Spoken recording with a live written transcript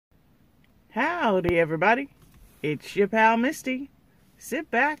Howdy everybody, it's your pal Misty. Sit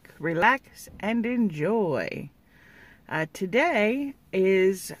back, relax, and enjoy. Today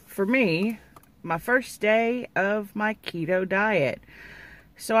is, for me, my first day of my keto diet.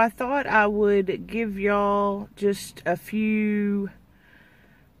 So I thought I would give y'all just a few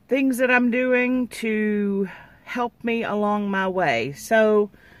things that I'm doing to help me along my way. So,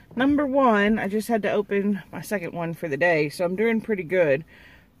 number one, I just had to open my second one for the day, so I'm doing pretty good.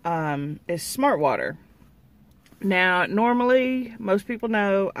 Is smart water. Now, normally, most people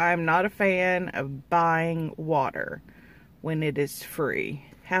know I'm not a fan of buying water when it is free.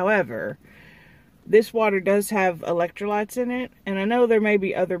 However, this water does have electrolytes in it, and I know there may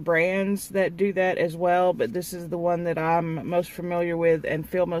be other brands that do that as well, but this is the one that I'm most familiar with and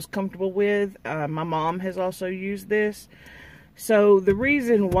feel most comfortable with. My mom has also used this. So the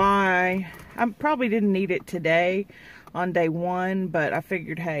reason why, I probably didn't need it today on day one, but I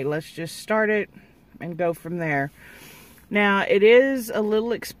figured, hey, let's just start it and go from there. Now, it is a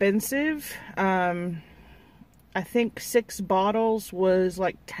little expensive. I think 6 bottles was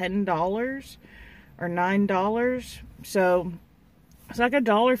like $10 or $9. So it's like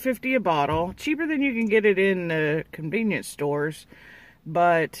 $1.50 a bottle. Cheaper than you can get it in the convenience stores.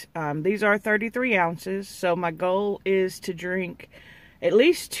 But these are 33 ounces. So my goal is to drink at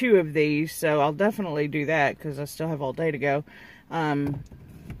least 2 of these. So I'll definitely do that because I still have all day to go.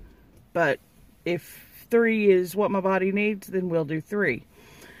 But if 3 is what my body needs, then we'll do 3.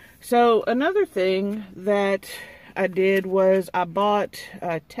 So another thing that I did was I bought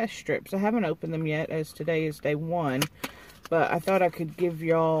test strips. I haven't opened them yet, as today is day 1, but I thought I could give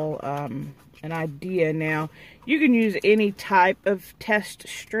y'all an idea. Now, you can use any type of test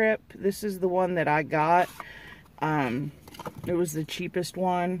strip. This is the one that I got. It was the cheapest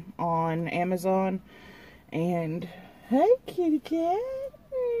one on Amazon. And hey, kitty cat,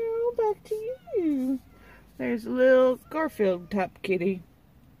 back to you. There's a little Garfield type kitty.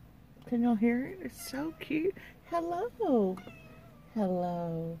 Can y'all hear it? It's so cute. Hello.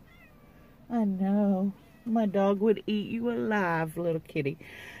 Hello. I know. My dog would eat you alive, little kitty.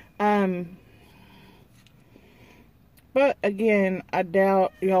 But again, I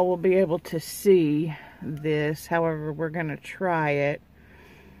doubt y'all will be able to see this. However, we're going to try it.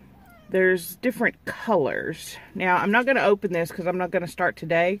 There's different colors. Now, I'm not going to open this because I'm not going to start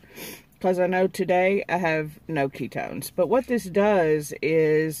today, because I know today I have no ketones. But what this does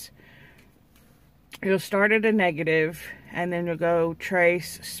is you'll start at a negative, and then you'll go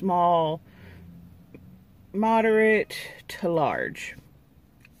trace small, moderate to large.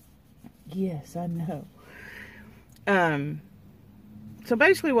 Yes, I know. So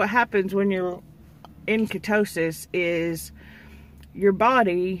basically what happens when you're in ketosis is your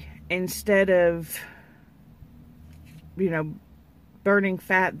body, instead of, burning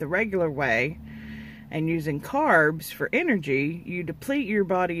fat the regular way and using carbs for energy, you deplete your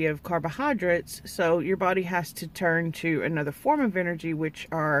body of carbohydrates, so your body has to turn to another form of energy, which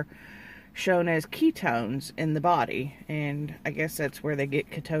are shown as ketones in the body. And I guess that's where they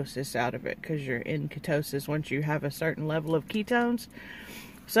get ketosis out of it, because you're in ketosis once you have a certain level of ketones.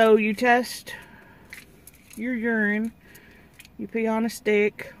 So you test your urine, you pee on a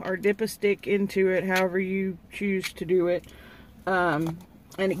stick or dip a stick into it, however you choose to do it, and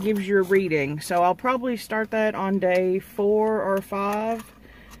it gives you a reading. So I'll probably start that on day 4 or 5,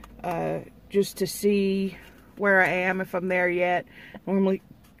 just to see where I am, if I'm there yet. Normally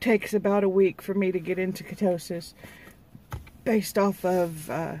takes about a week for me to get into ketosis, based off of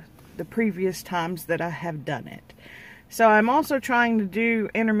the previous times that I have done it. So I'm also trying to do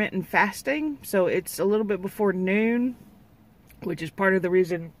intermittent fasting, so it's a little bit before noon, which is part of the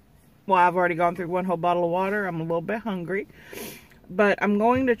reason why I've already gone through 1 whole bottle of water. I'm a little bit hungry, but I'm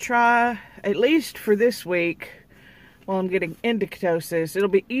going to try, at least for this week, while I'm getting into ketosis. It'll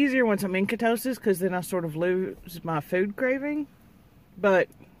be easier once I'm in ketosis, because then I sort of lose my food craving. But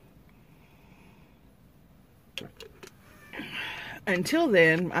until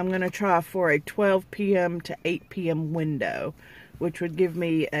then, I'm going to try for a 12 p.m. to 8 p.m. window, which would give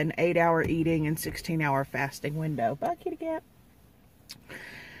me an 8-hour eating and 16-hour fasting window. Bye, kitty cat.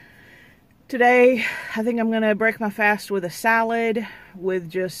 Today, I think I'm going to break my fast with a salad with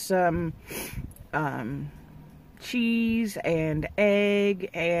just some cheese and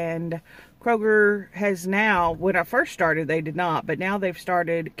egg. And Kroger has now, when I first started, they did not, but now they've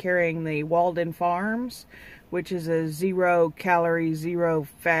started carrying the Walden Farms, which is a 0 calorie, 0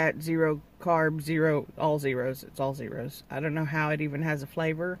 fat, 0 carb, 0, all zeros. It's all zeros. I don't know how it even has a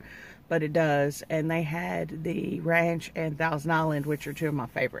flavor, but it does. And they had the Ranch and Thousand Island, which are 2 of my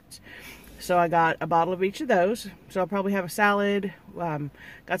favorites. So I got a bottle of each of those. So I'll probably have a salad. Got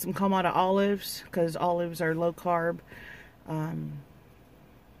some Kalamata olives, because olives are low carb.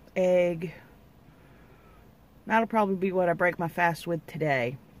 Egg. That'll probably be what I break my fast with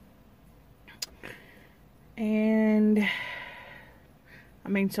today. And I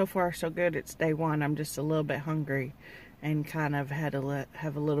mean, so far so good. It's day one. I'm just a little bit hungry and kind of have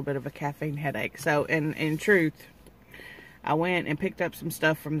a little bit of a caffeine headache. So in truth, I went and picked up some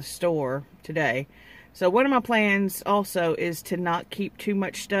stuff from the store today. So one of my plans also is to not keep too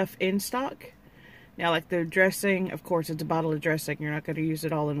much stuff in stock. Now, like the dressing, of course, it's a bottle of dressing. You're not going to use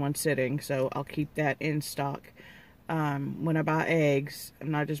it all in one sitting, so I'll keep that in stock. When I buy eggs,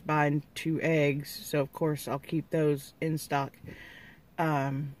 I'm not just buying 2 eggs, so of course I'll keep those in stock.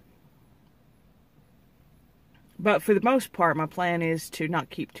 But for the most part, my plan is to not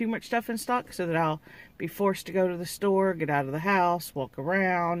keep too much stuff in stock so that I'll be forced to go to the store, get out of the house, walk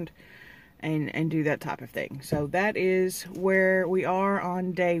around, and do that type of thing. So that is where we are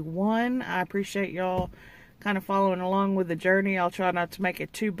on day one. I appreciate y'all kind of following along with the journey. I'll try not to make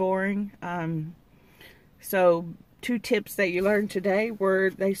it too boring. So 2 tips that you learned today were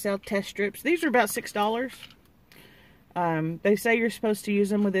they sell test strips. These are about $6. They say you're supposed to use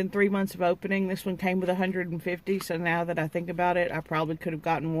them within 3 months of opening. This one came with 150, so now that I think about it, I probably could have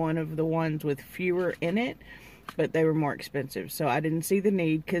gotten one of the ones with fewer in it, but they were more expensive, so I didn't see the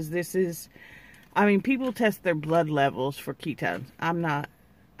need, because this is, I mean, people test their blood levels for ketones.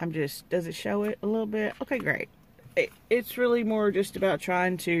 I'm just, does it show it a little bit? Okay, great. It's really more just about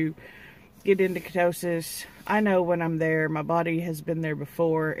trying to get into ketosis. I know when I'm there, my body has been there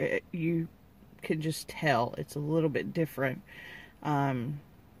before. You can just tell it's a little bit different.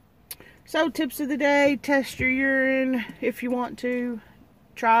 So tips of the day: test your urine if you want to.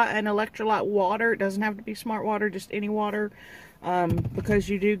 Try an electrolyte water. It doesn't have to be smart water, just any water, because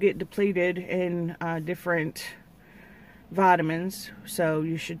you do get depleted in different vitamins, so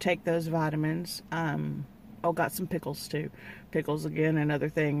you should take those vitamins. Oh, got some pickles too. Pickles, again, another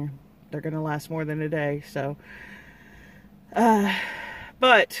thing. They're gonna last more than a day, so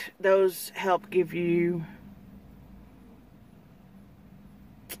but those help give you,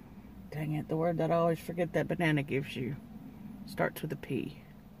 dang it, the word that I always forget that banana gives you starts with a P.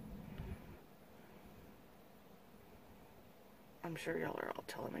 I'm sure y'all are all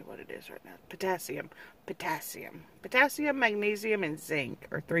telling me what it is right now. Potassium. Potassium, magnesium, and zinc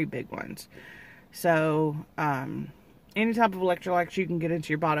are 3 big ones. So, any type of electrolytes you can get into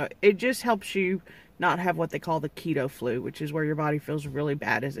your body. It just helps you not have what they call the keto flu, which is where your body feels really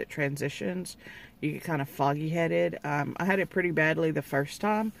bad as it transitions. You get kind of foggy-headed. I had it pretty badly the first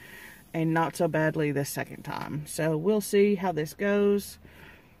time, and not so badly the second time. So we'll see how this goes.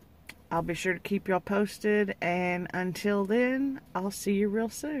 I'll be sure to keep y'all posted, and until then, I'll see you real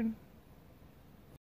soon.